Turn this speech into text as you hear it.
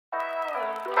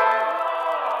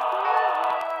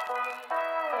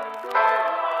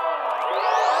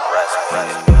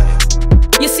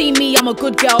You see me, I'm a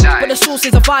good girl, but the source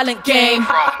is a violent game.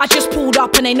 I just pulled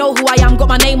up and they know who I am, got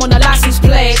my name on the license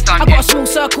plate. I got a small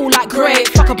circle like grape.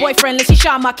 Fuck a boyfriend, let's see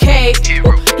shine my cape.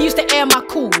 He used to air my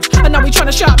calls, and now he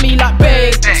tryna shout me like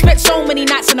babe. Spent so many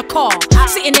nights in the car,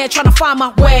 sitting there trying to find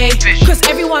my way. Cause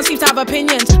everyone seems to have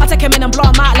opinions, I take him in and blow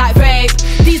him out like babe.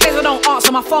 These days I don't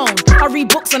answer my phone, I read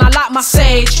books and I like my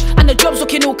sage. And the job's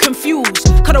looking all confused,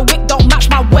 cause the whip don't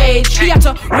match my wage. He had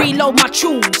to reload my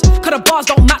tunes, cause the bars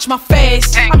don't match my face.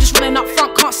 I'm just running up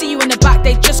front, can't see you in the back,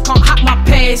 they just can't hack my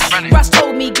pace. Raz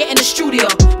told me get in the studio,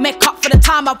 make up for the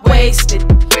time I've wasted.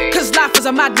 Cause life was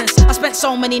a madness, I spent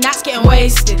so many nights getting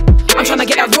wasted. I'm trying to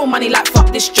get that real money like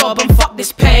fuck this job and fuck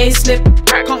this pay slip.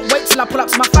 Can't wait till I pull up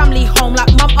to my family home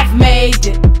like mum, I've made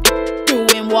it.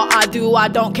 Doing what I do, I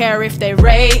don't care if they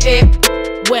rate it.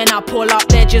 When I pull up,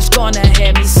 they're just gonna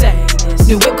hear me say this.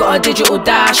 New whip got a digital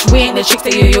dash, we ain't the chicks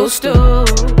that you used to.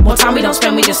 More time we don't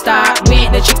spend, we just start. We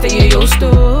ain't the chicks that you used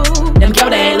to. Them girl,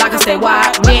 they ain't like I stay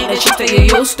white. We ain't the chicks that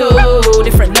you used to.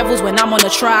 Different levels when I'm on the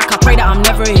track, I pray that I'm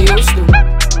never used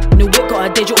to. New whip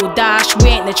got a digital dash, we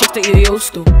ain't the chicks that you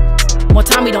used to. More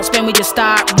time we don't spend, we just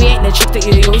start. We ain't the chicks that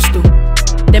you used to.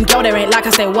 Them girl, they ain't like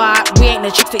I stay white. We ain't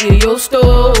the chicks that you used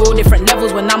to. Different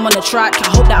levels when I'm on the track, I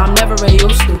hope that I'm never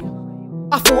used to.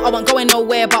 I thought I wasn't going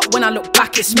nowhere, but when I look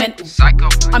back, it's mental.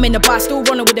 I'm in the bar, still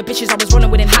running with the bitches I was running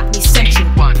with in Hackney Central.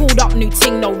 Pulled up, new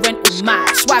ting, no rental, mad.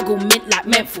 Swaggle mint like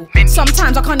menthol.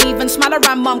 Sometimes I can't even smile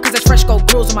around mum, cause there's fresh gold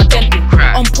grills on my dental.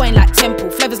 On point like temple,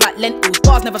 flavours like lentils,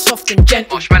 bars never soft and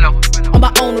gentle. On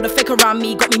my own, all the fake around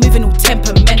me got me moving all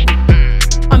temperamental.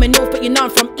 I'm in north, but you know I'm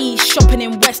from east. Shopping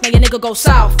in west, now your nigga go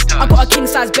south. I got a king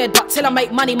size bed, but till I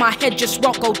make money, my head just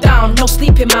won't go down. No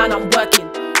sleeping, man, I'm working.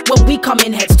 When we come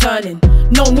in, heads turning.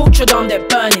 No Notre Dame, they're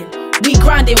burning. We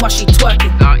grinding while she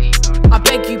twerking. I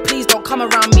beg you, please don't come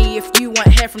around me if you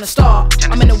weren't here from the start.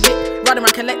 I'm in the whip, riding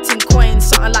around collecting coins,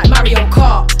 something like Mario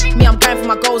Kart. Me, I'm going for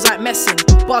my goals like messing.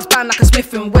 Bars band like a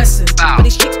Smith & Wesson. But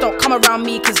these chicks don't come around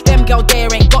me, cause them girl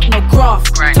there ain't got no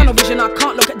graft. Tunnel vision, I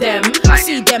can't look at them. I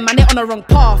see them, man, they on the wrong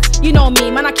path. You know me,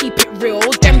 man, I keep it real.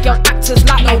 Them girl actors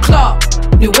like no Clark.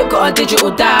 New whip got a digital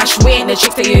dash, we ain't the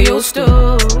chicks that you used to.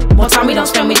 More time we don't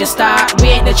spend, we just start. We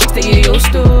ain't the chicks that you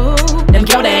used to. Them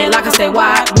girl, they ain't like I stay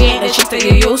white. We ain't the chicks that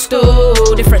you used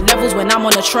to. Different levels when I'm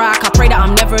on the track, I pray that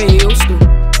I'm never used to.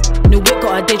 New whip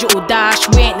got a digital dash,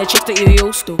 we ain't the chicks that you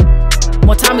used to.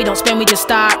 More time we don't spend, we just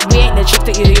start. We ain't the chicks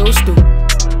that you used to.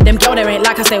 Them girl, they ain't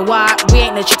like I stay white. We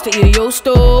ain't the chicks that you used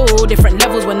to. Different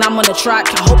levels when I'm on the track,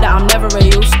 I hope that I'm never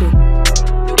used to.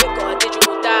 New whip got a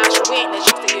digital dash, we ain't the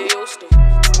chicks that you used to.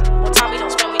 More time we don't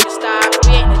spend, we just start.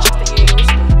 We ain't the chicks that you used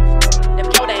to. Them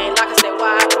girl, they ain't like I stay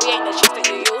white. We ain't the chicks that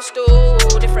you used to.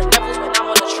 Different levels when I'm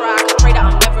on the track, I pray that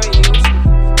I'm never used to.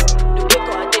 New whip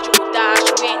got a digital dash,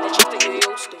 we ain't the chicks that you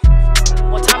used to.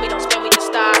 More time we don't spend, we just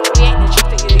start. We ain't the chicks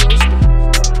that you used to.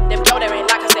 Them girl, they ain't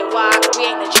like I stay white. We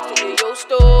ain't the chicks that you used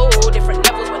to. Different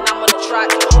levels when I'm on the track.